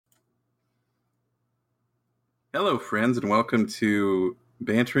Hello, friends, and welcome to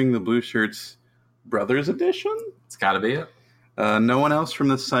Bantering the Blue Shirts Brothers Edition. It's got to be it. No one else from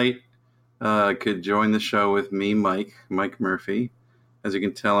the site could join the show with me, Mike Murphy. As you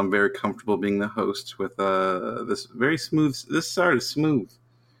can tell, I'm very comfortable being the host with this very smooth. This started smooth,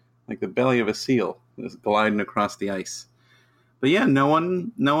 like the belly of a seal, just gliding across the ice. But yeah, no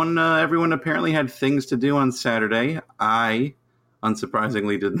one. Everyone apparently had things to do on Saturday. I,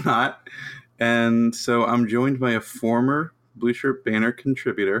 unsurprisingly, did not. And so I'm joined by a former Blue Shirt Banner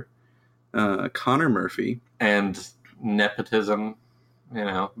contributor, Connor Murphy. And nepotism,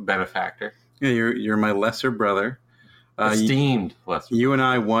 benefactor. Yeah, you're my lesser brother. Esteemed lesser. You and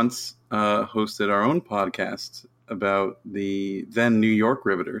I once hosted our own podcast about the then New York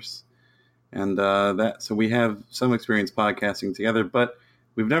Riveters. And so we have some experience podcasting together, but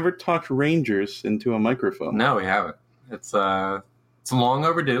we've never talked Rangers into a microphone. No, we haven't. It's long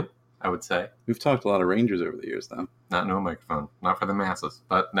overdue, I would say. We've talked a lot of Rangers over the years, though. Not into a microphone. Not for the masses.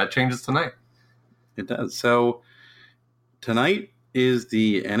 But that changes tonight. It does. So tonight is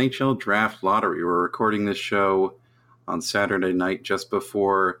the NHL Draft Lottery. We're recording this show on Saturday night just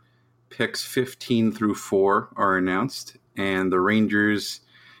before picks 15 through 4 are announced. And the Rangers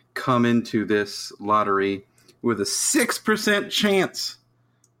come into this lottery with a 6% chance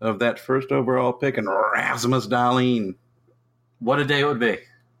of that first overall pick in Rasmus Dahlin. What a day it would be.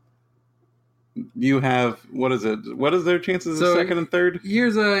 You have, what is it? What is their chances of second and third?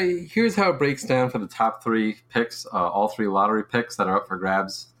 Here's how it breaks down for the top 3 picks, all 3 lottery picks that are up for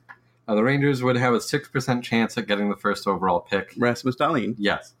grabs. The Rangers would have a 6% chance at getting the first overall pick. Rasmus Dahlin.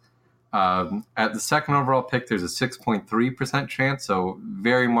 Yes. At the second overall pick, there's a 6.3% chance, so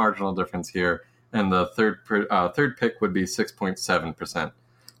very marginal difference here. And the third pick would be 6.7%.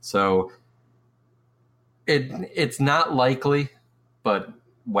 So it's not likely, but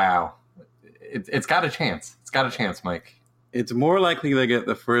wow. It's got a chance. It's got a chance, Mike. It's more likely they get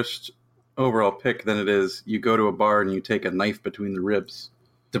the first overall pick than it is you go to a bar and you take a knife between the ribs.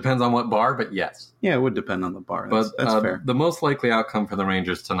 Depends on what bar, but yes. Yeah, it would depend on the bar. That's fair. The most likely outcome for the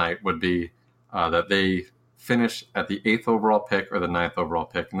Rangers tonight would be that they finish at the 8th overall pick or the 9th overall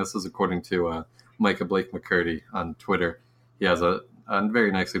pick. And this is according to Micah Blake McCurdy on Twitter. He has a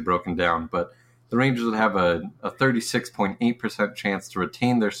very nicely broken down. But the Rangers would have a 36.8% chance to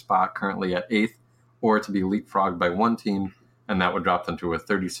retain their spot currently at 8th or to be leapfrogged by one team, and that would drop them to a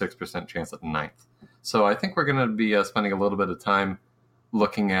 36% chance at 9th. So I think we're going to be spending a little bit of time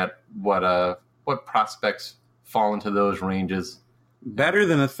looking at what prospects fall into those ranges. Better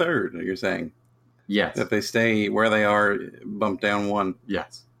than a third, you're saying? Yes. If they stay where they are, bump down one.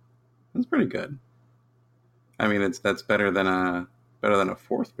 Yes. That's pretty good. I mean, that's better than a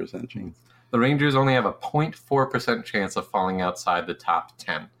 4% chance. The Rangers only have a 0.4% chance of falling outside the top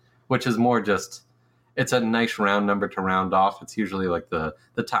 10, which is more just, it's a nice round number to round off. It's usually like the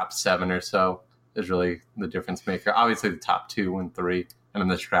top 7 or so is really the difference maker. Obviously, the top 2 and 3. And in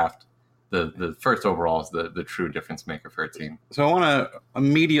this draft, the first overall is the true difference maker for a team. So I want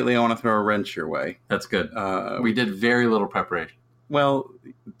to throw a wrench your way. That's good. We did very little preparation. Well,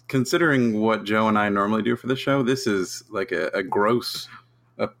 considering what Joe and I normally do for the show, this is like a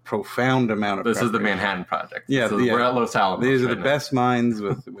profound amount of This is the Manhattan Project. Yeah, we're at Los Alamos. These are the best minds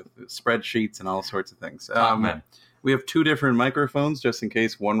with spreadsheets and all sorts of things. We have 2 different microphones just in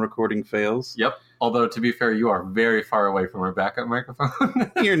case one recording fails. Yep. Although, to be fair, you are very far away from our backup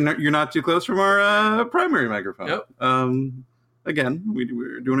microphone. You're not too close from our primary microphone. Yep. Again,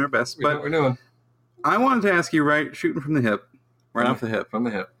 we're doing our best. We know what we're doing. I wanted to ask you, shooting from the hip, off the hip. From the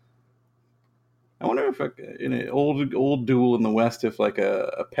hip. I wonder if in an old duel in the West, if like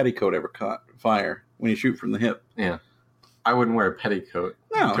a petticoat ever caught fire when you shoot from the hip. Yeah. I wouldn't wear a petticoat.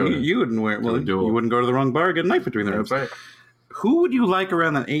 No, you wouldn't wear it. Well, you wouldn't go to the wrong bar, get a knife between the ribs. That's right. Who would you like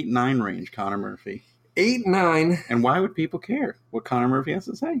around that 8-9 range, Connor Murphy? 8-9. And why would people care what Connor Murphy has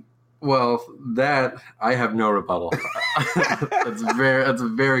to say? Well, that I have no rebuttal. That's a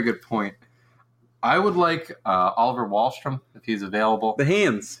very good point. I would like Oliver Wahlstrom if he's available. The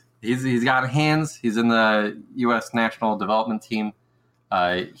hands. He's got hands. He's in the U.S. national development team.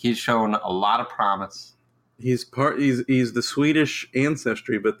 He's shown a lot of promise. He's the Swedish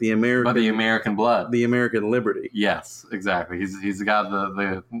ancestry, but the American blood, the American liberty. Yes, exactly. He's got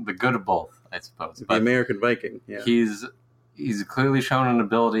the good of both, I suppose. The American Viking. Yeah. He's clearly shown an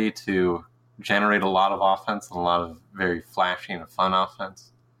ability to generate a lot of offense and a lot of very flashy and fun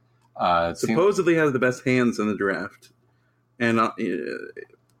offense. Supposedly has the best hands in the draft, and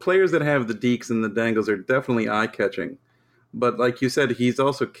players that have the deeks and the dangles are definitely eye-catching. But like you said, he's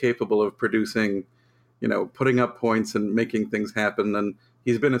also capable of producing, putting up points and making things happen. And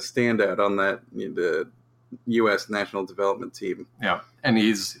he's been a standout on that, the U.S. national development team. Yeah, and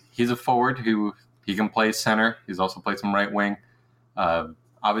he's a forward who he can play center. He's also played some right wing.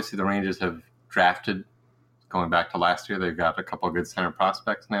 Obviously, the Rangers have drafted, going back to last year, they've got a couple of good center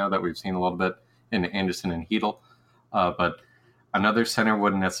prospects now that we've seen a little bit in Anderson and Hedel. But another center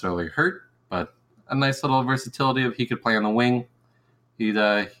wouldn't necessarily hurt, but a nice little versatility if he could play on the wing,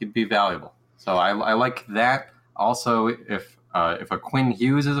 he'd be valuable. So I like that. Also, if a Quinn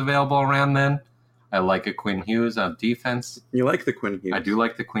Hughes is available around then, I like a Quinn Hughes on defense. You like the Quinn Hughes? I do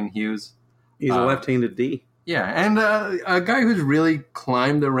like the Quinn Hughes. He's a left-handed D. Yeah, and a guy who's really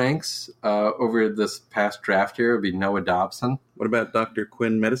climbed the ranks over this past draft year would be Noah Dobson. What about Dr.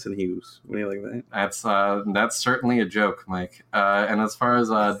 Quinn Medicine Hughes? What do you like that? That's certainly a joke, Mike. And as far as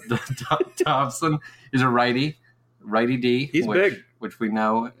Dobson, he's a righty D. He's big, which we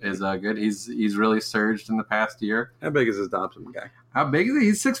know is good. He's really surged in the past year. How big is this Dobson guy? How big is he?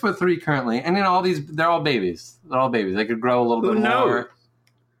 He's 6'3" currently, and in they're all babies. They could grow a little bit more.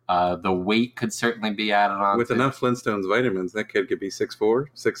 The weight could certainly be added on. With enough Flintstones vitamins, that kid could be 6'4",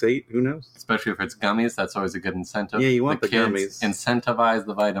 6'8", who knows? Especially if it's gummies, that's always a good incentive. Yeah, you want the kids gummies. Incentivize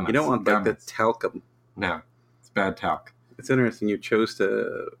the vitamins. You don't want like the talcum. No, it's bad talc. It's interesting you chose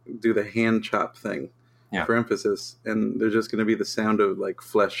to do the hand chop thing for emphasis, and there's just going to be the sound of like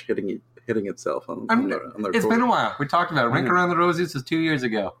flesh hitting itself on their It's been a while. We talked about it. Rink Around the Rosies was 2 years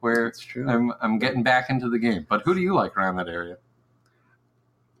ago, where That's true. I'm getting back into the game. But who do you like around that area?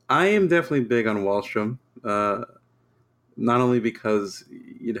 I am definitely big on Wahlstrom, not only because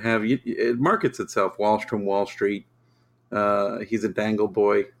it markets itself, Wahlstrom, Wall Street. He's a dangle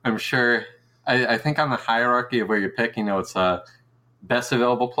boy. I'm sure. I think on the hierarchy of where you're picking, it's best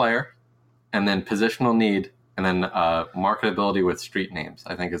available player, and then positional need, and then marketability with street names.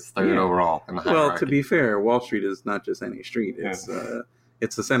 I think it's third overall in the hierarchy. Well, to be fair, Wall Street is not just any street. It's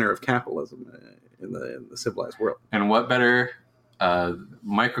it's the center of capitalism in the civilized world. And what better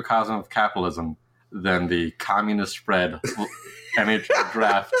microcosm of capitalism than the communist spread NHL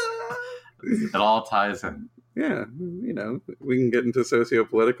draft? It all ties in. Yeah, we can get into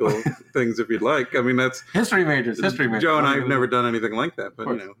socio-political things if you'd like. I mean, that's history majors. Joe and I have never done anything like that, but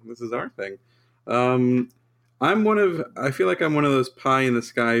this is our thing. I feel like I'm one of those pie in the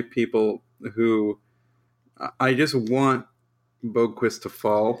sky people who I just want Boqvist to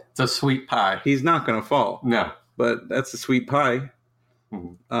fall. It's a sweet pie. He's not going to fall. No. But that's a sweet pie.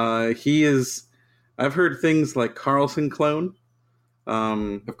 Mm-hmm. He is. I've heard things like Carlson clone.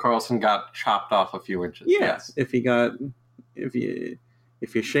 If Carlson got chopped off a few inches, yes. If you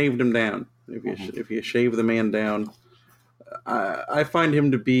shaved him down, if you shave the man down, I find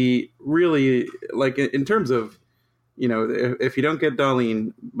him to be really like in terms of if you don't get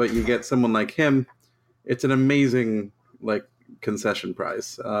Dahlin, but you get someone like him, it's an amazing concession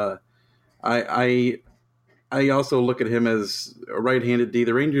prize. I also look at him as a right-handed D.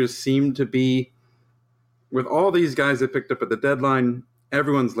 The Rangers seem to be, with all these guys they picked up at the deadline,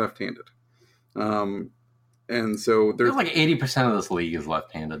 everyone's left-handed. And so there's like 80% of this league is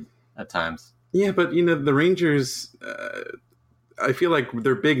left-handed at times. Yeah, but the Rangers, I feel like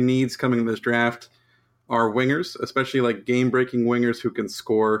their big needs coming in this draft are wingers, especially like game-breaking wingers who can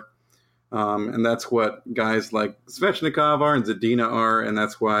score. And that's what guys like Svechnikov are and Zadina are, and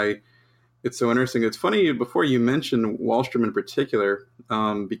that's why it's so interesting. It's funny, before you mention Wahlstrom in particular,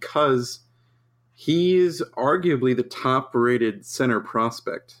 because he's arguably the top-rated center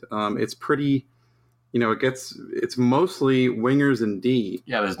prospect. It's pretty, it's mostly wingers and D.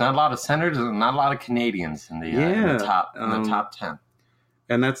 Yeah, there's not a lot of centers and not a lot of Canadians in the top 10.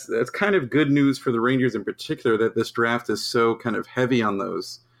 And that's kind of good news for the Rangers in particular, that this draft is so kind of heavy on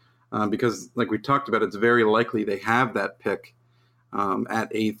those, because like we talked about, it's very likely they have that pick at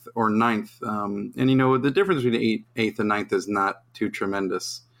 8th or 9th. And, the difference between 8th and 9th is not too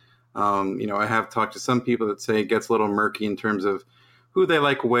tremendous. I have talked to some people that say it gets a little murky in terms of who they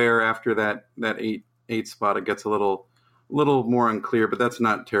like where after that 8 spot. It gets a little more unclear, but that's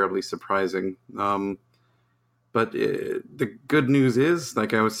not terribly surprising. But the good news is,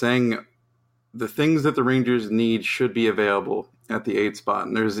 like I was saying, the things that the Rangers need should be available at the 8 spot.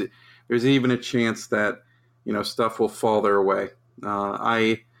 And there's even a chance that, stuff will fall their way.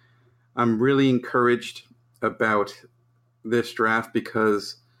 I'm really encouraged about this draft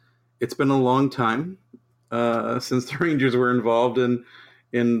because it's been a long time since the Rangers were involved in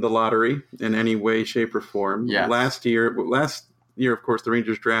the lottery in any way, shape, or form. Yes. Last year, of course, the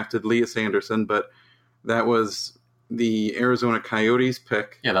Rangers drafted Elias Anderson, but that was the Arizona Coyotes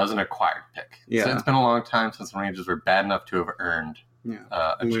pick. Yeah, that was an acquired pick. Yeah. So it's been a long time since the Rangers were bad enough to have earned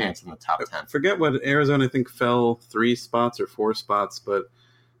a chance in the top 10. Forget what Arizona, I think, fell 3 spots or 4 spots, but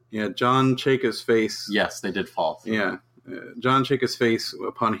Yeah, John Chayka's face. Yes, they did fall. Yeah. John Chayka's face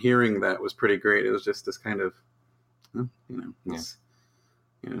upon hearing that was pretty great. It was just this kind of, it's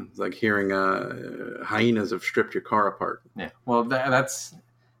like hearing hyenas have stripped your car apart. Yeah. Well, that's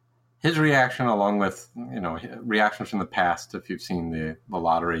his reaction, along with reactions from the past. If you've seen the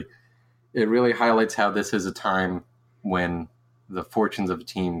lottery, it really highlights how this is a time when the fortunes of a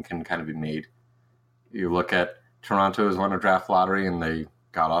team can kind of be made. You look at Toronto has won a draft lottery and they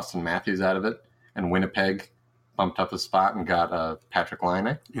got Austin Matthews out of it, and Winnipeg bumped up a spot and got Patrick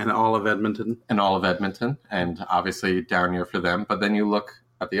Laine. And all of Edmonton. And obviously down year for them. But then you look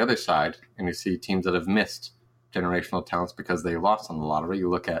at the other side and you see teams that have missed generational talents because they lost on the lottery. You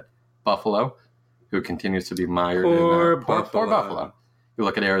look at Buffalo, who continues to be mired Poor in Buffalo. You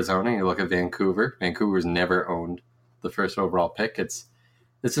look at Arizona, you look at Vancouver. Vancouver's never owned the first overall pick. This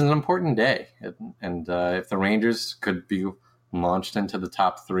is an important day. And if the Rangers could be launched into the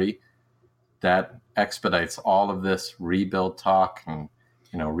top 3, that expedites all of this rebuild talk and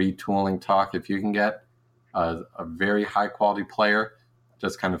retooling talk. If you can get a very high quality player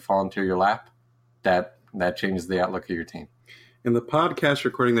just kind of fall into your lap, that changes the outlook of your team. In the podcast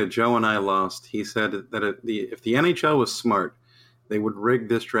recording that Joe and I lost, he said that if the NHL was smart, they would rig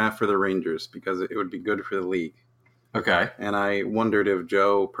this draft for the Rangers because it would be good for the league. Okay. And I wondered if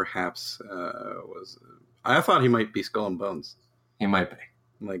Joe perhaps was... I thought he might be Skull and Bones. He might be.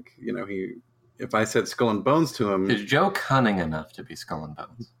 Like, if I said Skull and Bones to him... Is Joe cunning enough to be Skull and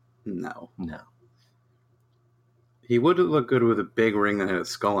Bones? No. No. He would look good with a big ring that had a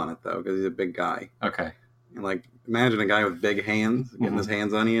skull on it, though, because he's a big guy. Okay. And, like, imagine a guy with big hands getting his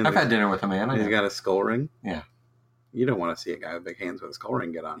hands on you. I've had dinner with a man. He's got a skull ring. Yeah. You don't want to see a guy with big hands with a skull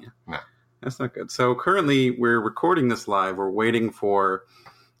ring get on you. No. That's not good. So currently we're recording this live. We're waiting for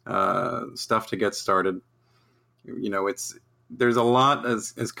stuff to get started. There's a lot,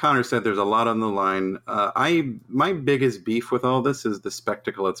 as Connor said, there's a lot on the line. My biggest beef with all this is the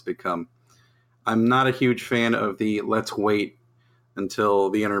spectacle it's become. I'm not a huge fan of the let's wait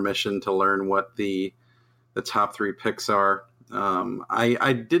until the intermission to learn what the top 3 picks are.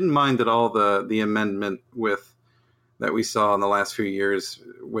 I didn't mind at all the amendment that we saw in the last few years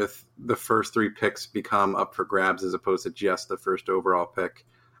with the first 3 picks become up for grabs as opposed to just the first overall pick.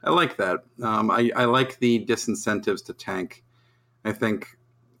 I like that. I like the disincentives to tank. I think,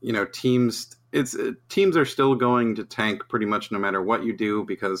 teams are still going to tank pretty much no matter what you do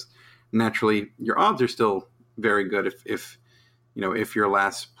because naturally your odds are still very good if you're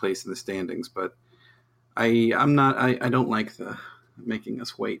last place in the standings. But I don't like the making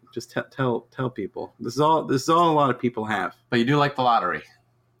us wait. Just tell people. This is all a lot of people have. But you do like the lottery.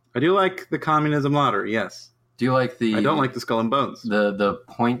 I do like the communism lottery, yes. Do you like I don't like the Skull and Bones. The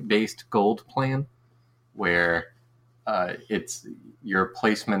point-based gold plan where it's your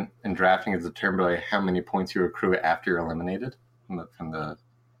placement in drafting is determined by how many points you accrue after you're eliminated from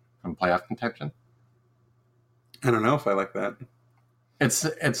playoff contention? I don't know if I like that. It's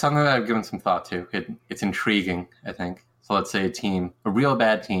something that I've given some thought to. It's intriguing, I think. So let's say a real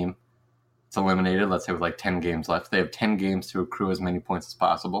bad team, it's eliminated, let's say with like 10 games left. They have 10 games to accrue as many points as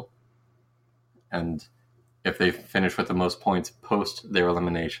possible. And if they finish with the most points post their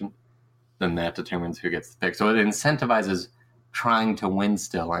elimination, then that determines who gets the pick. So it incentivizes trying to win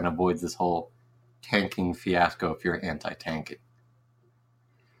still and avoids this whole tanking fiasco if you're anti-tanking.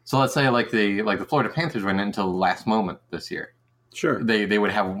 So let's say like the Florida Panthers went until the last moment this year. Sure. They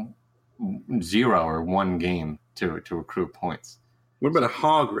would have 0 or 1 game to accrue points. What about a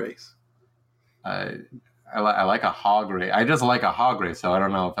hog race? I like a hog race. I just like a hog race, so I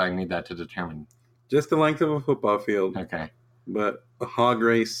don't know if I need that to determine. Just the length of a football field. Okay. But a hog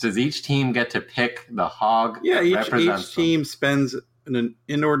race. Does each team get to pick the hog? Yeah, each team spends an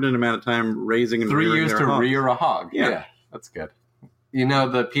inordinate amount of time raising and 3 rearing years their to hogs. rear a hog. Yeah, that's good.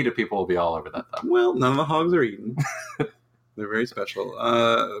 The PETA people will be all over that, though. Well, none of the hogs are eaten. They're very special.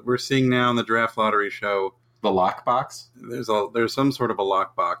 We're seeing now in the draft lottery show the lockbox. There's some sort of a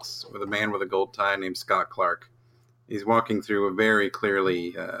lockbox with a man with a gold tie named Scott Clark. He's walking through a very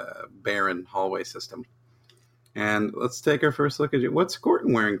clearly barren hallway system. And let's take our first look at it. What's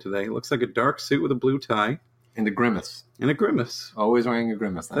Gorton wearing today? Looks like a dark suit with a blue tie. And a grimace. Always wearing a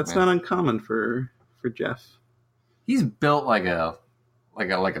grimace. That's not uncommon for Jeff. He's built like an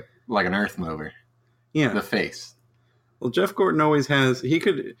earth mover. Yeah. The face. Well, Jeff Gorton always has. He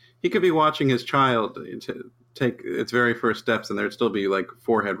could be watching his child take its very first steps, and there'd still be like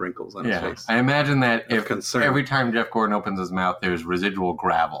forehead wrinkles on his face. I imagine that if concern. Every time Jeff Gorton opens his mouth, there's residual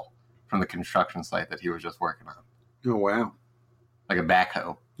gravel from the construction site that he was just working on. Oh wow! Like a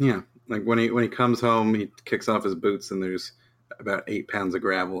backhoe. Yeah, like when he comes home, he kicks off his boots, and there's about 8 pounds of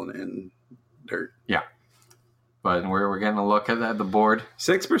gravel and dirt. Yeah. But we're getting a look at the board.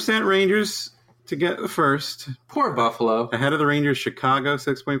 6% Rangers to get the first. Poor Buffalo. Ahead of the Rangers, Chicago,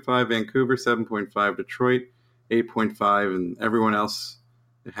 6.5, Vancouver, 7.5, Detroit, 8.5, and everyone else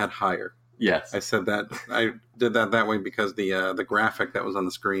had higher. Yes. I said that. I did that way because the graphic that was on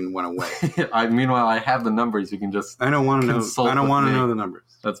the screen went away. Meanwhile, I have the numbers. You can just I don't want to know. I don't want to know the numbers.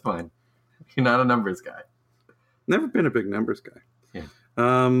 That's fine. You're not a numbers guy. Never been a big numbers guy. Yeah.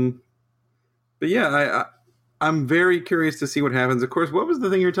 But yeah, I'm very curious to see what happens. Of course, what was the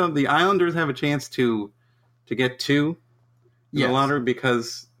thing you're telling? The Islanders have a chance to get 2 in the lottery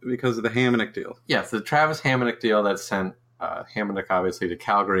because of the Hamonic deal. Yes, the Travis Hamonic deal that sent Hamonic obviously to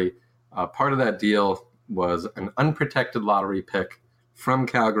Calgary. Part of that deal was an unprotected lottery pick from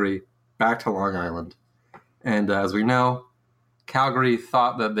Calgary back to Long Island. And as we know, Calgary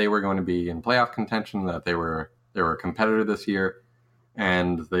thought that they were going to be in playoff contention, that they were a competitor this year,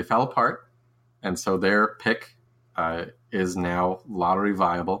 and they fell apart. And so their pick is now lottery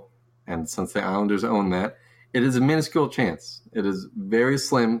viable. And since the Islanders own that, it is a minuscule chance. It is very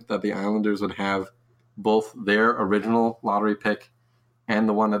slim that the Islanders would have both their original lottery pick and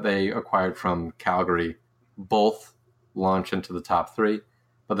the one that they acquired from Calgary both launch into the top 3.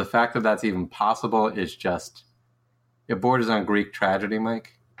 But the fact that that's even possible is just, it borders on Greek tragedy,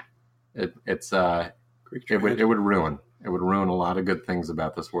 Mike. It's Greek tragedy. It would ruin a lot of good things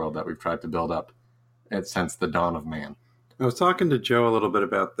about this world that we've tried to build up since the dawn of man. I was talking to Joe a little bit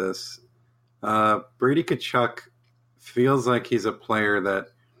about this. Brady Tkachuk feels like he's a player that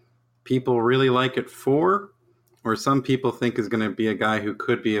people really like at 4, or some people think is going to be a guy who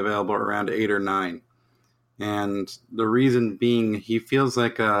could be available around 8 or 9. And the reason being, he feels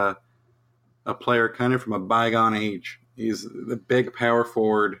like a player kind of from a bygone age. He's the big power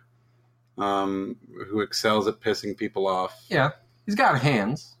forward who excels at pissing people off. Yeah, he's got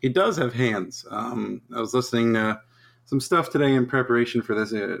hands. He does have hands. I was listening to some stuff today in preparation for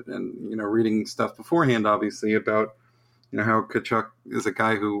this, and reading stuff beforehand, obviously, about how Tkachuk is a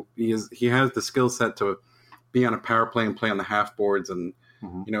guy who he has the skill set to be on a power play and play on the half boards, and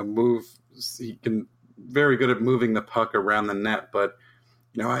move. He can very good at moving the puck around the net. But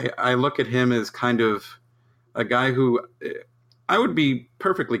I look at him as kind of a guy who I would be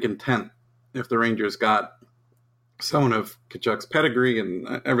perfectly content if the Rangers got someone of Tkachuk's pedigree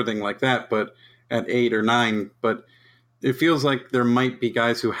and everything like that, but at 8 or 9. But it feels like there might be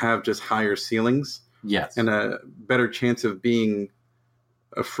guys who have just higher ceilings. Yes. And a better chance of being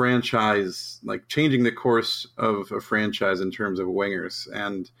a franchise, like changing the course of a franchise in terms of wingers.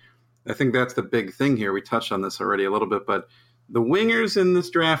 And I think that's the big thing here. We touched on this already a little bit, but the wingers in this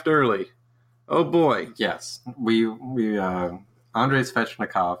draft early, oh boy. Yes. We Andrei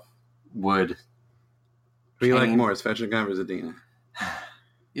Svechnikov would... Who you like more, Svechnikov or Zadina?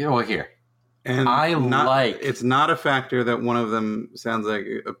 Here. And like... It's not a factor that one of them sounds like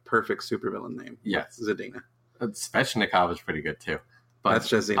a perfect supervillain name. Yes. Zadina. Svechnikov is pretty good too. But that's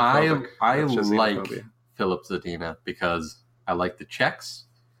just xenophobic. I like Philip Zadina because I like the checks.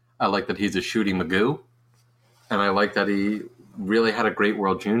 I like that he's a shooty Magoo. And I like that he really had a great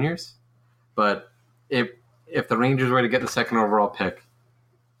World Juniors. But if the Rangers were to get the second overall pick,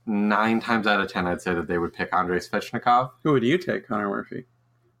 9 times out of 10, I'd say that they would pick Andrei Svechnikov. Who would you take, Connor Murphy?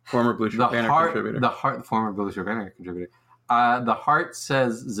 Former Blue Shirt Banner contributor. The former Blue Shirt Banner contributor. The heart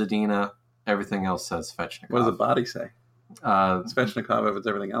says Zadina. Everything else says Svechnikov. What does the body say? Svechnikov, if it's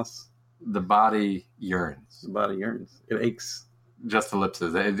everything else. The body yearns. The body yearns. It aches. Just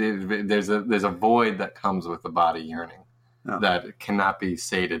ellipses. There's a void that comes with the body yearning that cannot be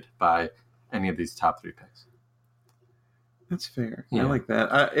sated by any of these top 3 picks. That's fair. Yeah. I like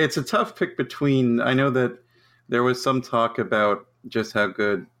that. It's a tough pick between... I know that there was some talk about just how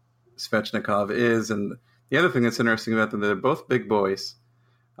good Svechnikov is, and the other thing that's interesting about them, they're both big boys.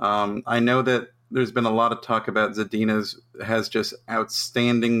 I know that there's been a lot of talk about Zadina's has just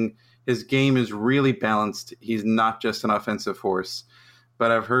outstanding... His game is really balanced. He's not just an offensive force.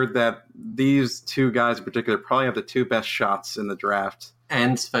 But I've heard that these 2 guys in particular probably have the 2 best shots in the draft.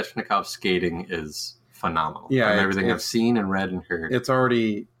 And Svechnikov's skating is phenomenal. Yeah, from everything I've seen and read and heard. It's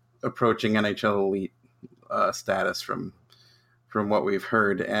already approaching NHL elite status from what we've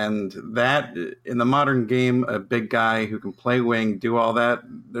heard. And that, in the modern game, a big guy who can play wing, do all that,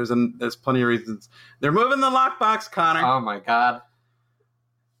 there's plenty of reasons. They're moving the lockbox, Connor. Oh, my God.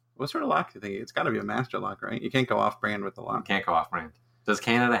 What sort of lock do you think? It's got to be a master lock, right? You can't go off-brand with the lock. You can't go off-brand. Does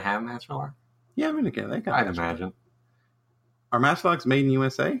Canada have master lock? Yeah, I mean, again, they got I'd imagine. Are master locks made in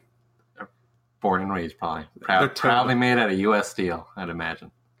USA? Born and raised, probably. Proudly made out of U.S. steel, I'd imagine.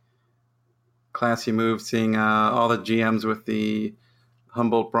 classy move seeing all the GMs with the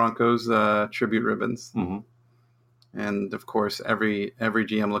Humboldt Broncos tribute ribbons. Mm-hmm. And, of course, every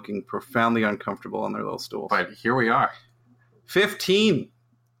GM looking profoundly uncomfortable on their little stools. But here we are. 15.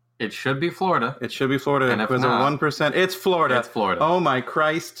 It should be Florida. It should be Florida. And if it was not, a 1%. It's Florida. It's Florida. Oh, my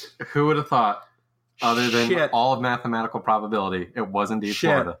Christ. Who would have thought, other than Shit. all of mathematical probability, it was indeed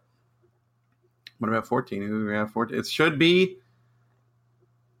Florida? What about 14? Who do we have 14? It should be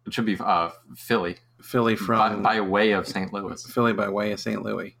Philly. Philly from by way of St. Louis. Philly by way of St.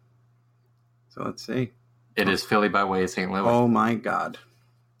 Louis. So let's see. It is Philly by way of St. Louis. Oh my God.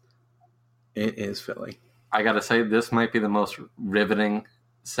 It is Philly. I got to say, this might be the most riveting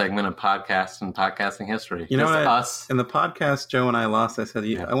segment of podcasts in podcasting history. You know Just what? us. In the podcast Joe and I lost, I said,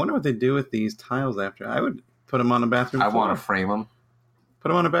 I wonder what they do with these tiles after. I would put them on a bathroom floor. I want to frame them. Put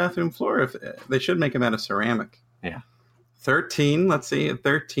them on a bathroom floor. If they should make them out of ceramic. Yeah. 13. Let's see. At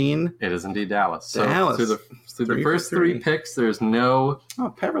 13. It is indeed Dallas. Dallas. So through the first for three three. picks, there's no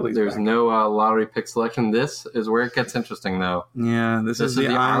Peverly's back. lottery pick selection. This is where it gets interesting, though. Yeah, this is the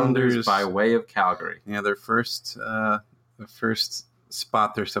Islanders by way of Calgary. Yeah, their first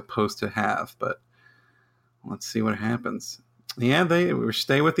spot they're supposed to have, but let's see what happens. Yeah, we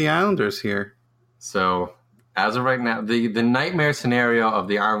stay with the Islanders here. So as of right now, the nightmare scenario of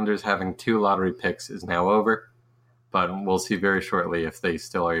the Islanders having 2 lottery picks is now over, but we'll see very shortly if they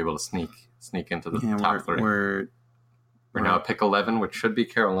still are able to sneak into the top 3. We're now at pick 11, which should be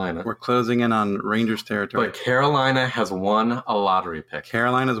Carolina. We're closing in on Rangers territory. But Carolina has won a lottery pick.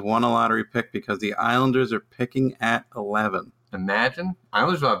 Carolina's won a lottery pick because the Islanders are picking at 11. Imagine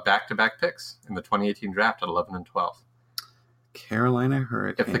Islanders will have back-to-back picks in the 2018 draft at 11 and 12. Carolina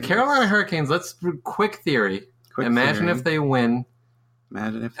Hurricanes. If the Carolina Hurricanes, let's do quick theory. Imagine if they win.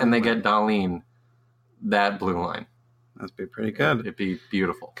 Imagine if they get Dahlin, that blue line. That'd be pretty good. It'd be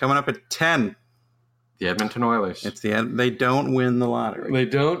beautiful. Coming up at 10. The Edmonton Oilers. They don't win the lottery. They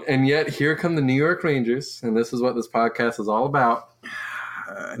don't, and yet here come the New York Rangers, and this is what this podcast is all about.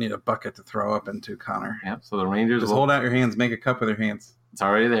 I need a bucket to throw up into, Connor. Yep. So the Rangers just hold out your hands, make a cup with your hands. It's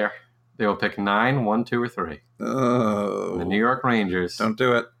already there. They will pick 9, 1, 2, or 3. Oh, And the New York Rangers. Don't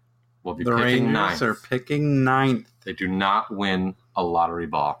do it. Will be the picking Rangers 9th. are picking 9th. They do not win a lottery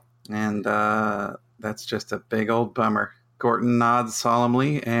ball, and that's just a big old bummer. Gorton nods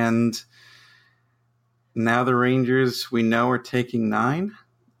solemnly, and now the Rangers we know are taking 9,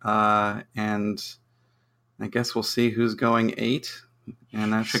 and I guess we'll see who's going 8.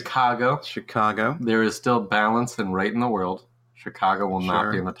 And that's Chicago. There is still balance and right in the world. Chicago will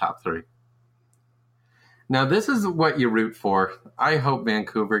not be in the top 3. Now, this is what you root for. I hope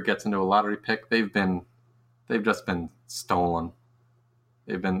Vancouver gets into a lottery pick. They've just been stolen.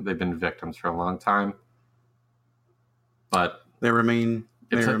 They've been victims for a long time. But they remain.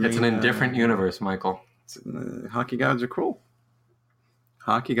 It's an indifferent universe, Michael. Hockey gods are cruel.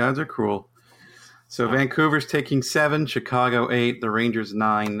 Hockey gods are cruel. So Vancouver's taking 7, Chicago 8, the Rangers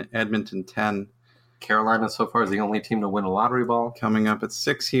 9, Edmonton 10. Carolina so far is the only team to win a lottery ball. Coming up at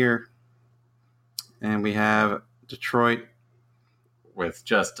 6 here. And we have Detroit. With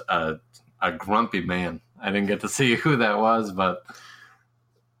just a grumpy man. I didn't get to see who that was, but...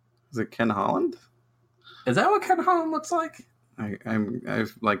 Is it Ken Holland? Is that what Ken Holland looks like?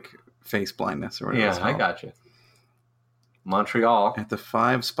 I've like face blindness or whatever. Yeah, I got you. Montreal. At the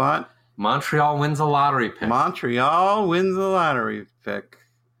 5 spot. Montreal wins a lottery pick. Montreal wins the lottery pick.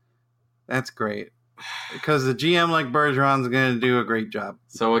 That's great. Because the GM like Bergeron's going to do a great job.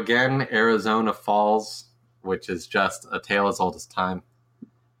 So again, Arizona falls, which is just a tale as old as time.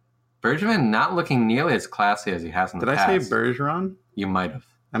 Bergevin not looking nearly as classy as he has in the past. Did I say Bergeron? You might have.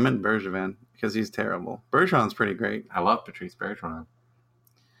 I meant Bergevin because he's terrible. Bergeron's pretty great. I love Patrice Bergeron.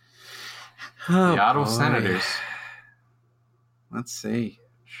 Oh, the Ottawa Senators. Let's see.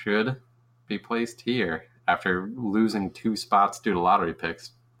 Should be placed here after losing 2 spots due to lottery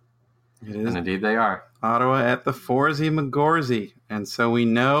picks. It is. And indeed they are. Ottawa at the Forzy Magorzy. And so we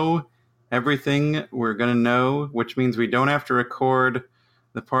know everything we're going to know, which means we don't have to record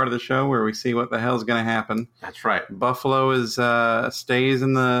the part of the show where we see what the hell's going to happen. That's right. Buffalo stays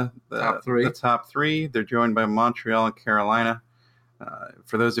in the top 3. The top 3. They're joined by Montreal and Carolina.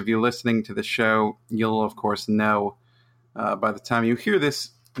 For those of you listening to the show, you'll, of course, know by the time you hear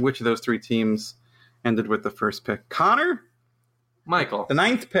this which of those 3 teams ended with the first pick. Connor? Michael. The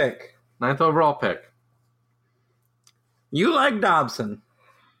 9th pick. 9th overall pick. You like Dobson.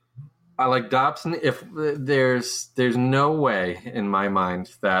 I like Dobson. If there's no way in my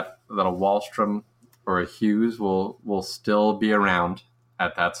mind that a Wahlstrom or a Hughes will still be around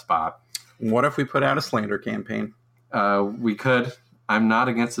at that spot. What if we put out a slander campaign? We could. I'm not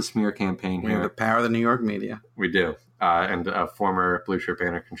against the smear campaign We have the here. power of the New York media. We do. And a former Blue Shirt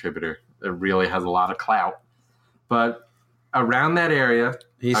Banner contributor that really has a lot of clout. But around that area...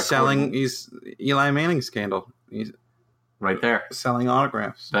 He's Eli Manning scandal. He's right there. selling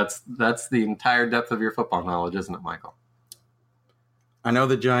autographs. That's the entire depth of your football knowledge, isn't it, Michael? I know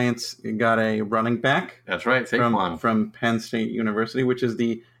the Giants got a running back. That's right, Saquon. From Penn State University, which is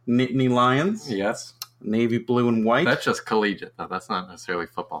the Nittany Lions. Yes. Navy blue and white. That's just collegiate, though. That's not necessarily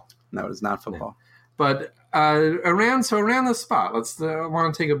football. No, it is not football. Yeah. But around the spot, let's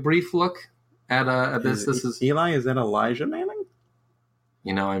want to take a brief look at this. This is Eli. Is that Elijah Manning?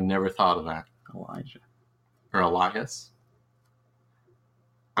 I've never thought of that. Elijah or Elias.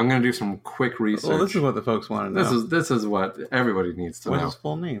 I'm going to do some quick research. Well, this is what the folks want to know. This is what everybody needs to know. What's his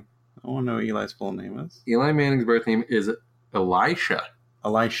full name? I want to know what Eli's full name is. Eli Manning's birth name is Elisha.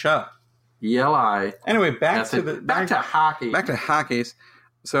 Elisha. Eli. Anyway, back to hockey. Back to hockey.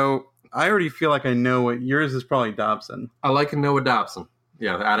 So I already feel like I know what yours is. Probably Dobson. I like Noah Dobson.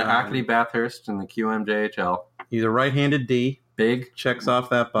 Yeah, out of Acadie Bathurst in the QMJHL. He's a right-handed D. Big. Checks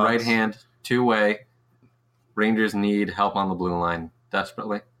off that box. Right hand, two-way. Rangers need help on the blue line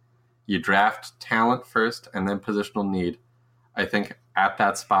desperately. You draft talent first and then positional need. I think at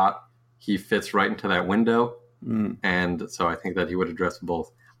that spot, he fits right into that window. And so I think that he would address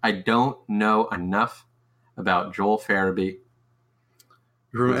both. I don't know enough about Joel Farabee,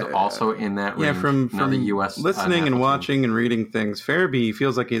 who's also in that range. Yeah, from the U.S. listening and watching and reading things, Farabee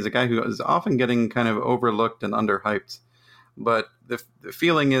feels like he's a guy who is often getting kind of overlooked and underhyped. But the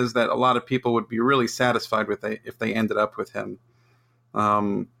feeling is that a lot of people would be really satisfied with if they ended up with him.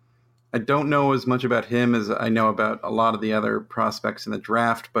 I don't know as much about him as I know about a lot of the other prospects in the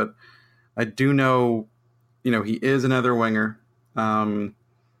draft, but I do know, he is another winger.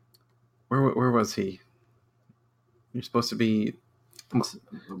 Where was he? You're supposed to be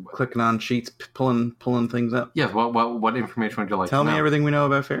clicking on sheets, pulling things up. Yes. What information would you like to know? Tell me everything we know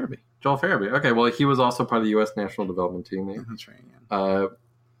about Farabee. Joel Farabee. Okay. Well, he was also part of the U.S. national development team. Yeah, that's right. Yeah.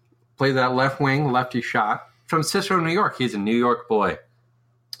 Played that left wing, lefty shot from Cicero, New York. He's a New York boy.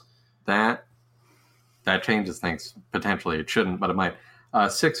 That changes things potentially. It shouldn't, but it might.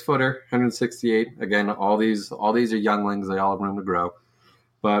 6-footer, 168. Again, all these are younglings. They all have room to grow.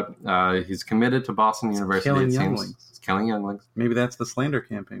 But he's committed to Boston University. Killing younglings. It's killing younglings. Maybe that's the slander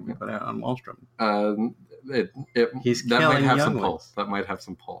campaign we put out on Wallstrom. He's that might have younglings. Some pull. That might have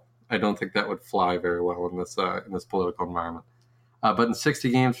some pull. I don't think that would fly very well in this political environment. But in 60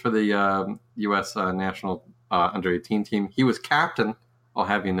 games for the U.S. national under-18 team, he was captain. I'll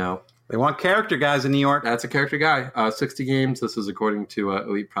have you know. They want character guys in New York. That's a character guy. 60 games. This is according to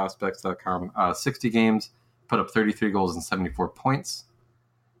EliteProspects.com. 60 games, put up 33 goals and 74 points.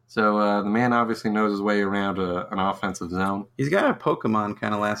 So the man obviously knows his way around an offensive zone. He's got a Pokemon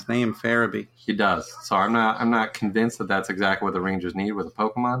kind of last name, Farabee. He does. So I'm not convinced that that's exactly what the Rangers need with a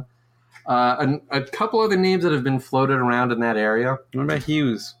Pokemon. A couple other names that have been floated around in that area. What about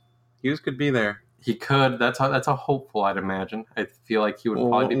Hughes? Hughes could be there. He could. That's a hopeful, I'd imagine. I feel like he would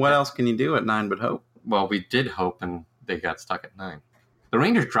probably be. What else can you do at 9 but hope? Well, we did hope, and they got stuck at 9. The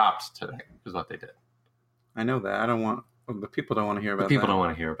Rangers dropped today, is what they did. I know that. The people don't want to hear about that. The people don't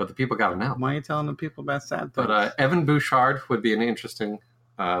want to hear, but the people got to know. Why are you telling the people about sad things? But Evan Bouchard would be an interesting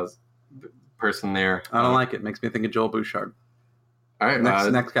person there. I don't like it. Makes me think of Joel Bouchard. All right.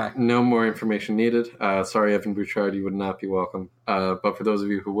 Next guy. No more information needed. Sorry, Evan Bouchard, you would not be welcome. But for those of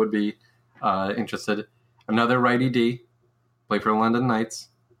you who would be interested, another righty D, play for London Knights,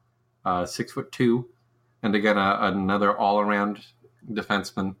 6'2", and again another all-around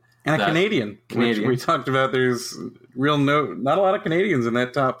defenseman. And a Canadian. Which we talked about. There's not a lot of Canadians in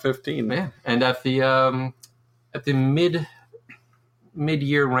that top 15. Yeah, and at the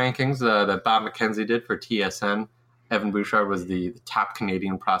mid-year rankings that Bob McKenzie did for TSN, Evan Bouchard was the top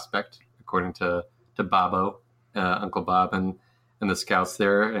Canadian prospect according to Bobo, Uncle Bob, and the scouts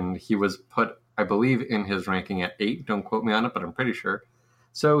there, and he was put, I believe, in his ranking at 8. Don't quote me on it, but I'm pretty sure.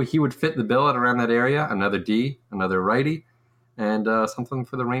 So he would fit the bill at around that area. Another D, another righty. And something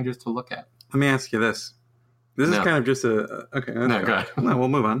for the Rangers to look at. Let me ask you this. This is kind of just okay. No, go ahead. No, we'll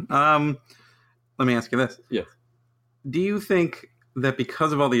move on. Let me ask you this. Yes. Do you think that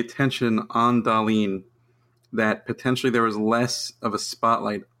because of all the attention on Dahlin, that potentially there was less of a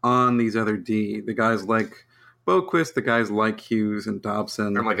spotlight on these other D, the guys like Boquist, the guys like Hughes and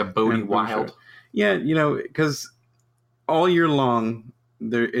Dobson, or like a Bodie Wild? Yeah, because all year long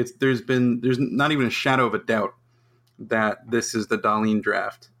there's not even a shadow of a doubt that this is the Dahlin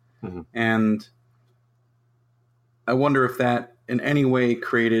draft. Mm-hmm. And I wonder if that in any way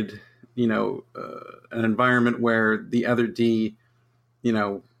created, an environment where the other D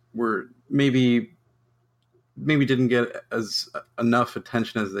were maybe didn't get as enough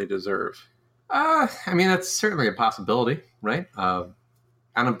attention as they deserve. I mean, that's certainly a possibility, right?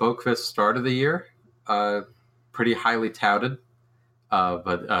 Adam Boqvist started the year pretty highly touted,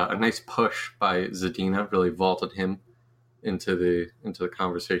 but a nice push by Zadina really vaulted him into the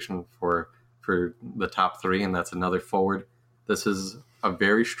conversation for the top three, and that's another forward. This is a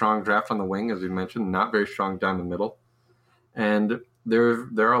very strong draft on the wing, as we mentioned, not very strong down the middle, and there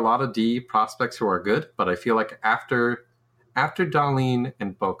are a lot of D prospects who are good, but I feel like after Dahlin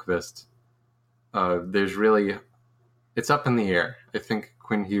and Boqvist, there's really, it's up in the air. I think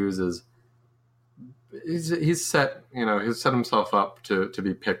Quinn Hughes he's set himself up to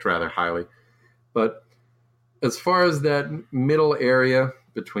be picked rather highly. But as far as that middle area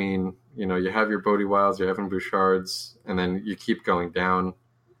between, you have your Bodie Wilds, your Evan Bouchards, and then you keep going down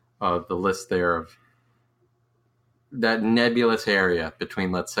the list there of that nebulous area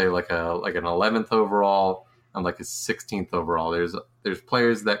between, let's say, like an 11th overall and like a 16th overall. There's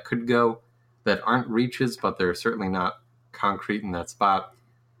players that could go that aren't reaches, but they're certainly not concrete in that spot.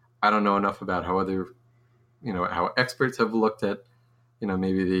 I don't know enough about how how experts have looked at,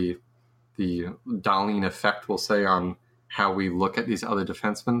 maybe the Dahlin effect, we'll say, on how we look at these other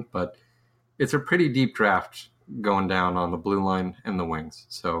defensemen, but it's a pretty deep draft going down on the blue line and the wings.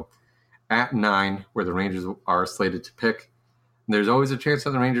 So at 9, where the Rangers are slated to pick, there's always a chance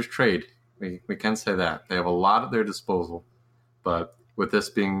that the Rangers trade. We can say that. They have a lot at their disposal, but with this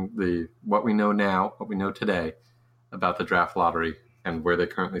being what we know now, what we know today about the draft lottery and where they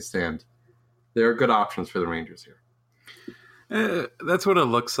currently stand, there are good options for the Rangers here. That's what it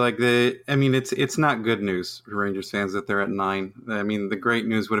looks like. It's not good news for Rangers fans that they're at 9. I mean, the great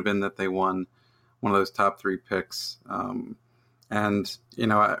news would have been that they won one of those top 3 picks. And at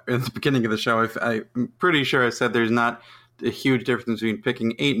the beginning of the show, I'm pretty sure I said there's not a huge difference between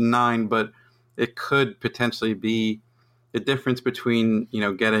picking 8 and 9, but it could potentially be the difference between,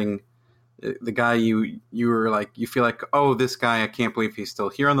 getting the guy you were like, you feel like, oh, this guy, I can't believe he's still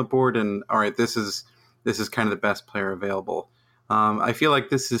here on the board, and all right, this is kind of the best player available. I feel like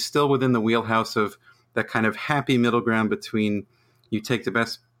this is still within the wheelhouse of that kind of happy middle ground between you take the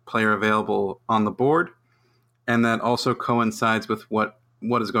best player available on the board, and that also coincides with what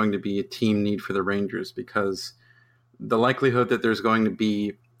is going to be a team need for the Rangers, because the likelihood that there's going to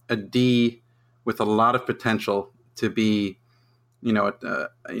be a D with a lot of potential to be, a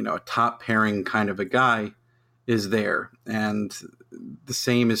top pairing kind of a guy is there. And the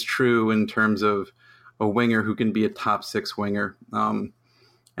same is true in terms of a winger who can be a top 6 winger. The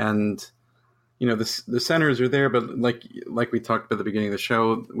centers are there, but like we talked about at the beginning of the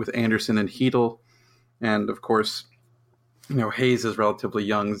show with Anderson and Hedl, and of course, Hayes is relatively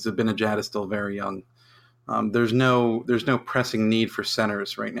young. Zibanejad is still very young. There's no pressing need for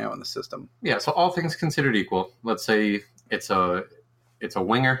centers right now in the system. Yeah. So all things considered equal, let's say it's a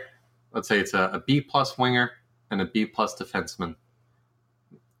winger. Let's say it's a B+ winger and a B+ defenseman.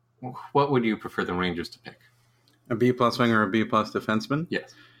 What would you prefer the Rangers to pick? A B+ winger or a B+ defenseman?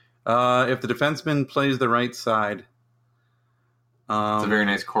 Yes. If the defenseman plays the right side. It's a very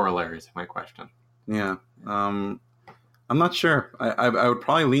nice corollary to my question. Yeah. I'm not sure. I would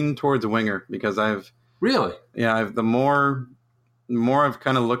probably lean towards a winger, because Really? Yeah, the more I've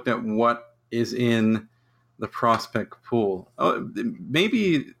kind of looked at what is in the prospect pool. Oh,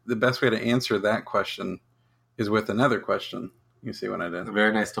 maybe the best way to answer that question is with another question. You see what I did? A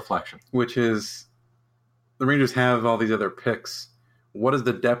very nice deflection. Which is, the Rangers have all these other picks. What does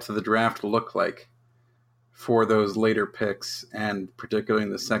the depth of the draft look like for those later picks, and particularly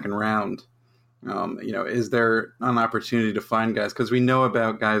in the second round? Is there an opportunity to find guys? Because we know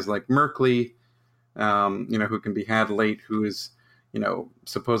about guys like Merkley, who can be had late, who is,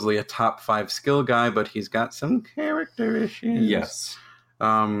 supposedly a top 5 skill guy, but he's got some character issues. Yes.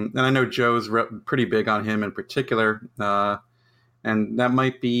 And I know Joe's pretty big on him in particular. And that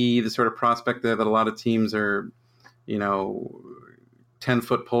might be the sort of prospect that a lot of teams are,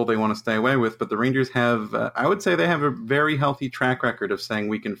 10-foot pole they want to stay away with. But the Rangers have, I would say they have a very healthy track record of saying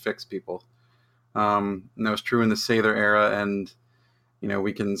we can fix people. And that was true in the Sather era, and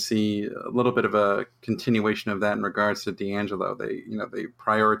we can see a little bit of a continuation of that in regards to DeAngelo. They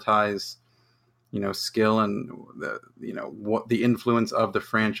prioritize, skill and what the influence of the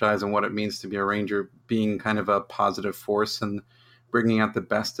franchise and what it means to be a Ranger, being kind of a positive force and bringing out the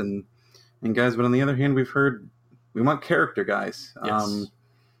best in guys. But on the other hand, we've heard we want character guys. Yes.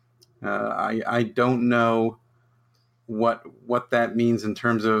 I don't know what that means in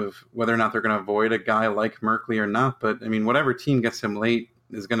terms of whether or not they're going to avoid a guy like Merkley or not. But I mean, whatever team gets him late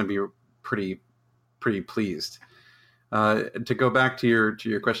is going to be pretty pleased. To go back to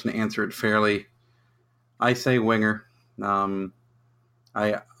your question, to answer it fairly, I say winger.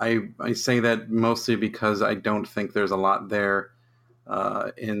 I say that mostly because I don't think there's a lot there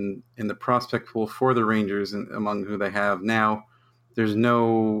in the prospect pool for the Rangers among who they have now. There's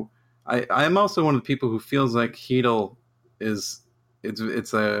no. I am also one of the people who feels like Hedel is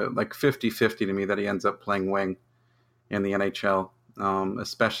it's a like 50-50 to me that he ends up playing wing in the NHL,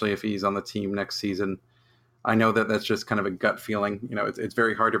 especially if he's on the team next season. I know that that's just kind of a gut feeling. It's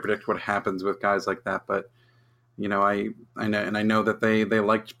very hard to predict what happens with guys like that, but I know, and I know that they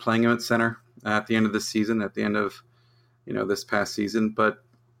liked playing him at center at the end of the season, at the end of this past season. But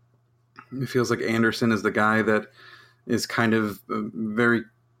it feels like Anderson is the guy that is kind of very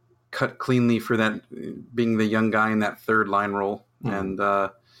cut cleanly for that, being the young guy in that third line role. And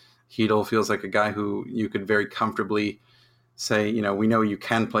Hedel feels like a guy who you could very comfortably say, we know you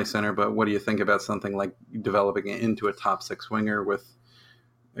can play center, but what do you think about something like developing it into a top six winger with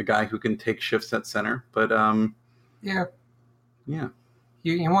a guy who can take shifts at center? But yeah.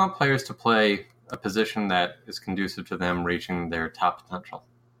 You want players to play a position that is conducive to them reaching their top potential.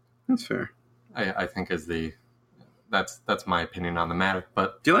 That's fair. I think that's my opinion on the matter.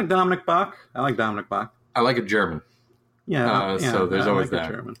 But do you like Dominic Bach? I like Dominic Bach. I like a German. So there's always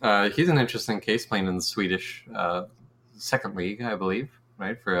that. He's an interesting case, playing in the Swedish second league, I believe,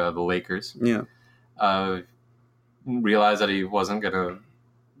 right, for the Lakers. Yeah. Realized that he wasn't going to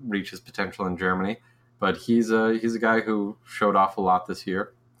reach his potential in Germany, but he's a guy who showed off a lot this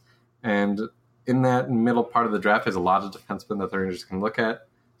year. And in that middle part of the draft, there's a lot of defensemen that the Rangers can look at.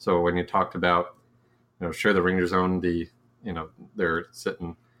 So when you talked about, sure, the Rangers own they're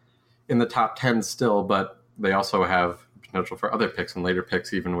sitting in the top 10 still, but they also have potential for other picks and later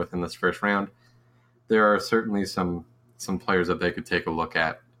picks, even within this first round. There are certainly some players that they could take a look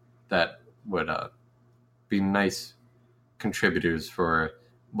at that would be nice contributors for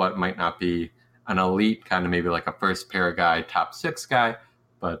what might not be an elite kind of, maybe like a first pair guy, top six guy,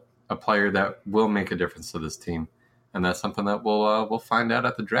 but a player that will make a difference to this team. And that's something that we'll find out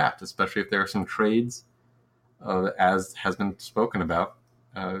at the draft, especially if there are some trades, as has been spoken about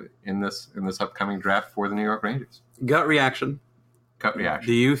in this upcoming draft for the New York Rangers. Gut reaction.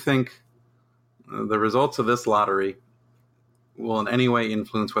 Do you think the results of this lottery will in any way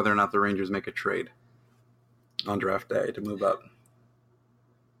influence whether or not the Rangers make a trade on draft day to move up?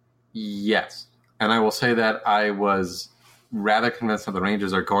 Yes. And I will say that I was rather convinced that the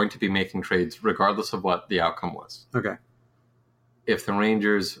Rangers are going to be making trades regardless of what the outcome was. Okay. If the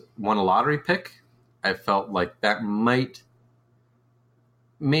Rangers won a lottery pick, I felt like that might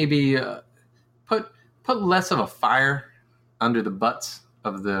maybe put less of a fire under the butts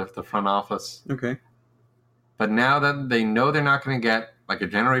of the front office. Okay. But now that they know they're not going to get like a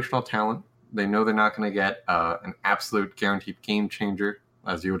generational talent, they know they're not going to get an absolute guaranteed game changer,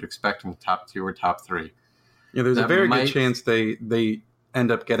 as you would expect in the top 2 or top 3. Yeah, there's a very good chance they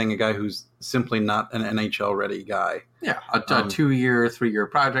end up getting a guy who's simply not an NHL ready guy. Yeah, a 2-year, 3-year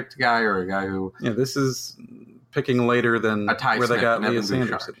project guy, or a guy who. Yeah, this is picking later than where they got Lias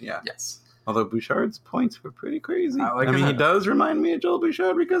Andersson. Yeah. Yes. Although Bouchard's points were pretty crazy. I mean, he does remind me of Joel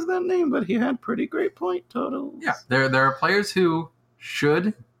Bouchard because of that name, but he had pretty great point totals. Yeah, there are players who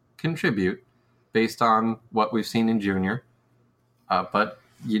should contribute based on what we've seen in junior, but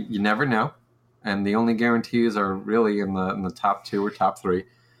you never know, and the only guarantees are really in the top 2 or top 3.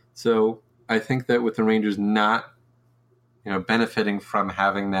 So I think that with the Rangers not, benefiting from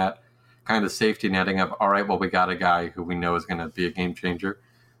having that kind of safety netting of, all right, well, we got a guy who we know is going to be a game changer.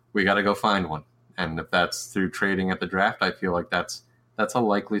 We got to go find one. And if that's through trading at the draft, I feel like that's a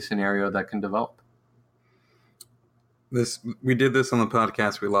likely scenario that can develop. We did this on the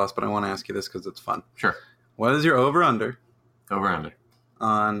podcast, we lost, but I want to ask you this because it's fun. Sure. What is your over-under? Over-under.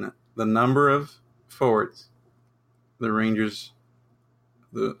 On the number of forwards the Rangers,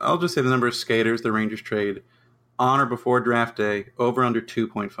 I'll just say the number of skaters the Rangers trade on or before draft day, over-under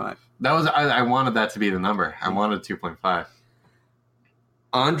 2.5. That was, I wanted that to be the number. I wanted 2.5.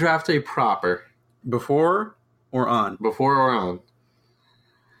 On draft day proper. Before or on? Before or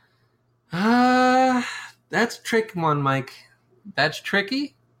on. That's a tricky one, Mike. That's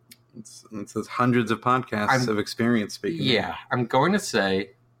tricky. It says hundreds of podcasts of experience speaking. Yeah, I'm going to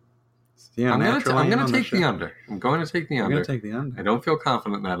say. I'm going to take the under. I'm going to take the under. You're going to take the under. I don't feel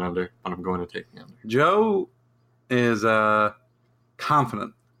confident in that under, but I'm going to take the under. Joe is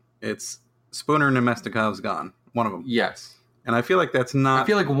confident. It's Spooner and Nemestikov's gone. One of them. Yes. And I feel like that's not... I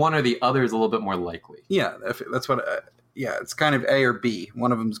feel like one or the other is a little bit more likely. Yeah, that's what... it's kind of A or B.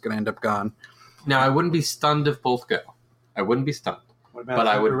 One of them's going to end up gone. Now, I wouldn't be stunned if both go. I wouldn't be stunned. What about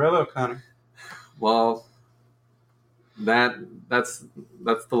Zuccarello, Connor? Well, That's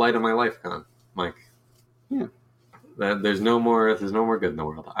the light of my life gone, Mike. Yeah. There's no more good in the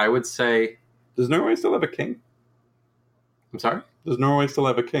world. I would say. Does Norway still have a king? I'm sorry? Does Norway still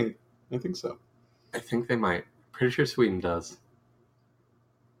have a king? I think so. I think they might. Pretty sure Sweden does.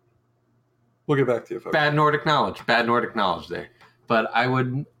 We'll get back to you, folks. Bad Nordic knowledge there. But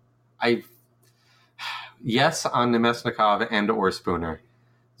yes, on Nemesnikov and or Spooner,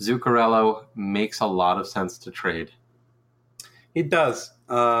 Zuccarello makes a lot of sense to trade. He does.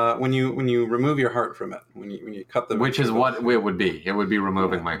 When you remove your heart from it, when you cut the, which is what it would be. It would be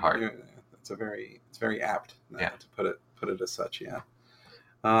removing my heart. It's very apt. To put it as such. Yeah.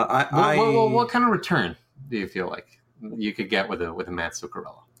 What kind of return do you feel like you could get with a Matt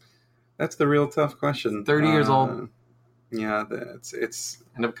Zuccarello? That's the real tough question. 30 years old. Yeah, it's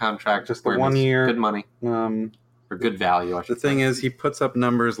end of contract. Just the 1 year. Good money. Or good value, I should say. The thing is, he puts up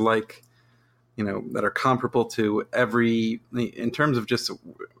numbers like, that are comparable to in terms of just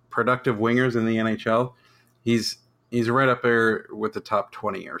productive wingers in the NHL, he's right up there with the top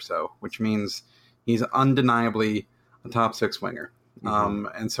 20 or so, which means he's undeniably a top 6 winger. Mm-hmm.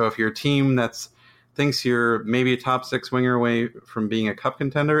 And so if you're a team that thinks you're maybe a top 6 winger away from being a cup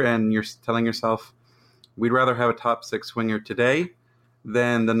contender, and you're telling yourself, we'd rather have a top 6 winger today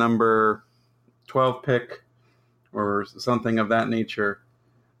than the number 12 pick or something of that nature,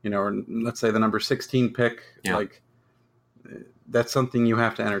 or let's say the number 16 pick, that's something you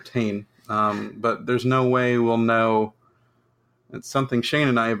have to entertain. But there's no way we'll know. It's something Shane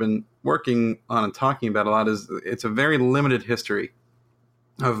and I have been working on and talking about a lot. It's a very limited history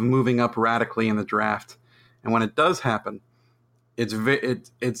of moving up radically in the draft, and when it does happen, it's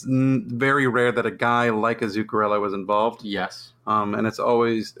very rare that a guy like a Zuccarello is involved. Yes, and it's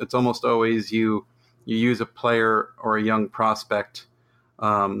almost always you use a player or a young prospect,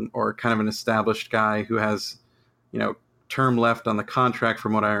 or kind of an established guy who has, term left on the contract.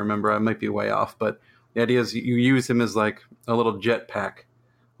 From what I remember, I might be way off, but the idea is you use him as like a little jetpack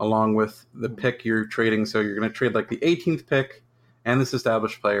along with the pick you're trading. So you're going to trade like the 18th pick and this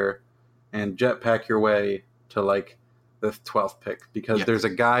established player and jetpack your way to like the 12th pick, because there's a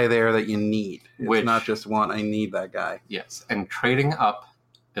guy there that you need. It's not just one, I need that guy. Yes, and trading up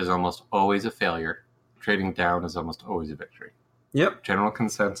is almost always a failure. Trading down is almost always a victory. Yep. General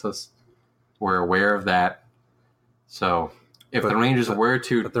consensus. We're aware of that. So if the Rangers were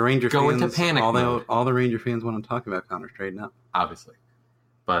to the Ranger go fans, into panic mode, all the Ranger fans want to talk about Connor's trading up. Obviously.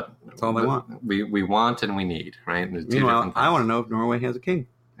 But that's all they want. We want and we need, right? Meanwhile, I want to know if Norway has a king.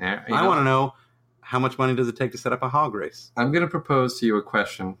 Yeah, I want to know how much money does it take to set up a hog race. I'm going to propose to you a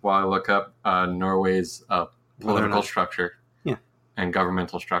question while I look up Norway's political structure and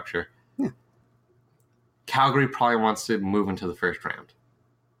governmental structure. Yeah. Calgary probably wants to move into the first round.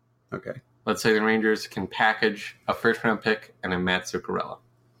 Okay. Let's say the Rangers can package a first-round pick and a Matt Zuccarello.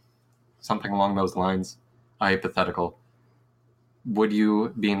 Something along those lines, a hypothetical. Would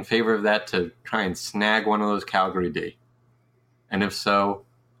you be in favor of that to try and snag one of those Calgary D? And if so,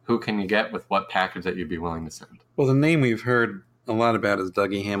 who can you get with what package that you'd be willing to send? Well, the name we've heard a lot about is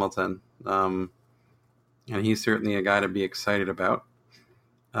Dougie Hamilton. And he's certainly a guy to be excited about.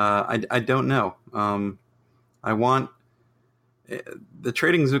 I don't know. I want... The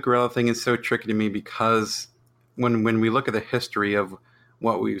trading Zuccarello thing is so tricky to me because when we look at the history of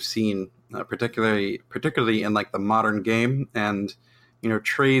what we've seen, particularly in like the modern game, and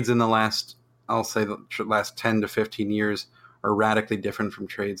trades in the last 10 to 15 years are radically different from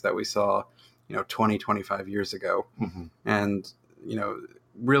trades that we saw 20, 25 years ago. Mm-hmm. And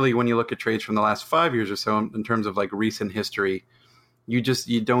really when you look at trades from the last 5 years or so in terms of like recent history, you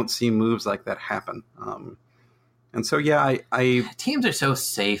don't see moves like that happen. And so, I teams are so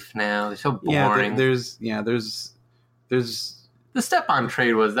safe now. They're so boring. There's the Stepan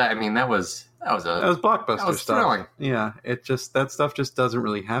trade was that. I mean, that was blockbuster that was stuff. Thrilling. Yeah, that stuff just doesn't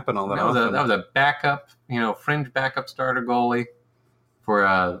really happen all that often. That was a backup, fringe backup starter goalie for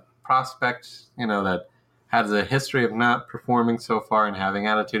a prospect, that has a history of not performing so far and having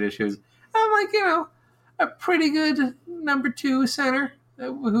attitude issues. I'm like, a pretty good number 2 center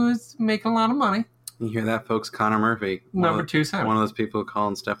who's making a lot of money. You hear that, folks? Connor Murphy, number 2 center, one of those people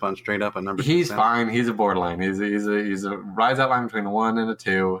calling Stepan straight up a number 2 He's center. fine. He's a borderline. He's a rides that line between a 1 and a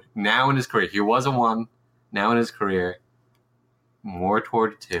 2. Now in his career, he was a 1. Now in his career, more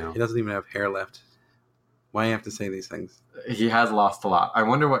toward a 2. He doesn't even have hair left. Why do you have to say these things? He has lost a lot. I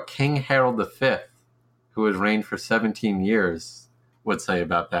wonder what King Harold V, who has reigned for 17 years, would say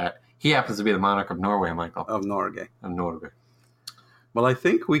about that. He happens to be the monarch of Norway, Michael. Of Norway. Well, I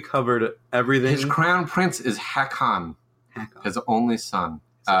think we covered everything. His crown prince is Håkon, his only son.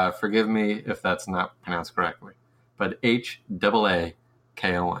 Forgive me if that's not pronounced correctly. but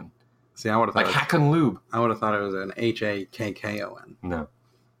HAAKON. See, I would have thought Like Hack and Lube. I would have thought it was an HAKKON. No.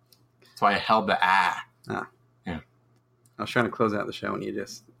 That's why I held the ah. Ah. Yeah. I was trying to close out the show and you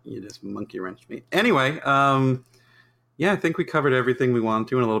just monkey wrenched me. Anyway, yeah, I think we covered everything we wanted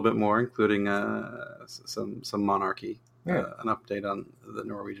to and a little bit more, including some monarchy. Yeah. An update on the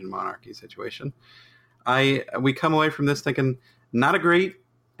Norwegian monarchy situation. We come away from this thinking not a great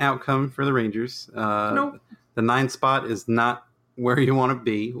outcome for the Rangers. Nope. The 9th spot is not where you want to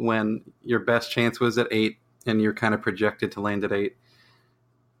be when your best chance was at 8 and you're kind of projected to land at 8.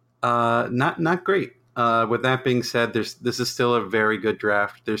 Not great. With that being said, this is still a very good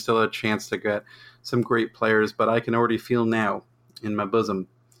draft. There's still a chance to get some great players, but I can already feel now in my bosom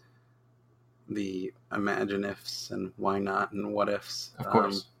the imagine ifs and why not and what ifs. Of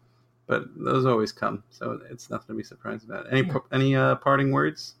course. But those always come, so it's nothing to be surprised about. Any parting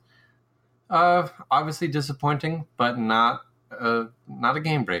words? Obviously disappointing, but not a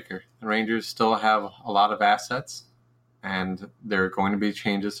game breaker. The Rangers still have a lot of assets, and there are going to be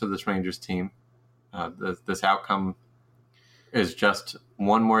changes to this Rangers team. This outcome is just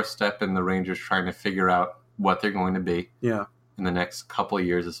one more step in the Rangers trying to figure out what they're going to be. Yeah. In the next couple of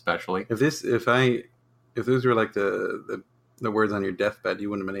years, especially. If those were like the words on your deathbed, you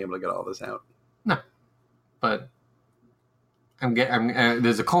wouldn't have been able to get all this out. No, but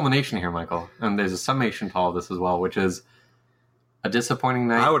there's a culmination here, Michael, and there's a summation to all this as well, which is a disappointing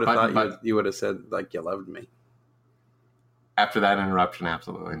night. I would have thought you would have said like you loved me. After that interruption,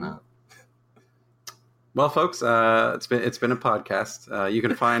 absolutely not. Well, folks, it's been a podcast. You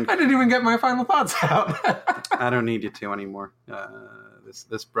can find. I didn't even get my final thoughts out. I don't need you to anymore.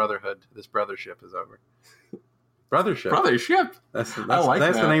 This brotherhood, this brothership is over. Brothership. That's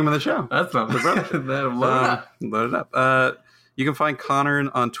the name of the show. That's not the brothership. Load it up. You can find Connor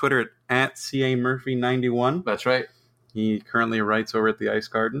on Twitter at @CAMurphy91. That's right. He currently writes over at the Ice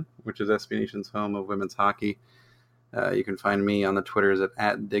Garden, which is SB Nation's home of women's hockey. You can find me on the Twitters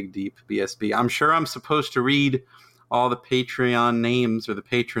at @DigDeepBSB. I'm sure I'm supposed to read all the Patreon names or the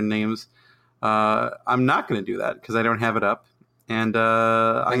patron names. I'm not going to do that because I don't have it up. And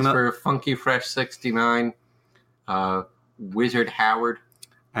thanks for Funky Fresh 69, Wizard Howard.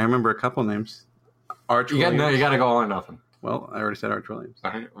 I remember a couple names. Arch. You got to go on nothing. Well, I already said Arch Williams.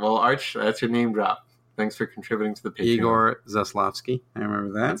 All right. Well, Arch, that's your name drop. Thanks for contributing to the Patreon. Igor Zaslavsky. I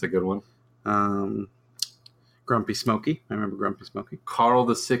remember that. That's a good one. Grumpy Smokey. I remember Grumpy Smokey. Carl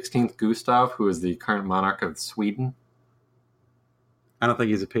the 16th Gustav, who is the current monarch of Sweden. I don't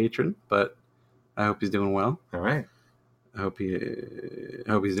think he's a patron, but I hope he's doing well. All right. I hope he's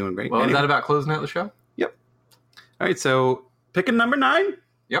doing great. Well, anyway. Is that about closing out the show? Yep. All right, so picking number 9.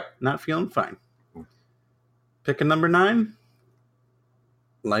 Yep. Not feeling fine. Picking number 9.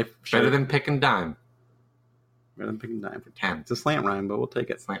 Life better than picking dime. Better than picking dime for 10. It's a slant rhyme, but we'll take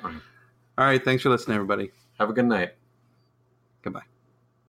it. Slant rhyme. All right, thanks for listening, everybody. Have a good night. Goodbye.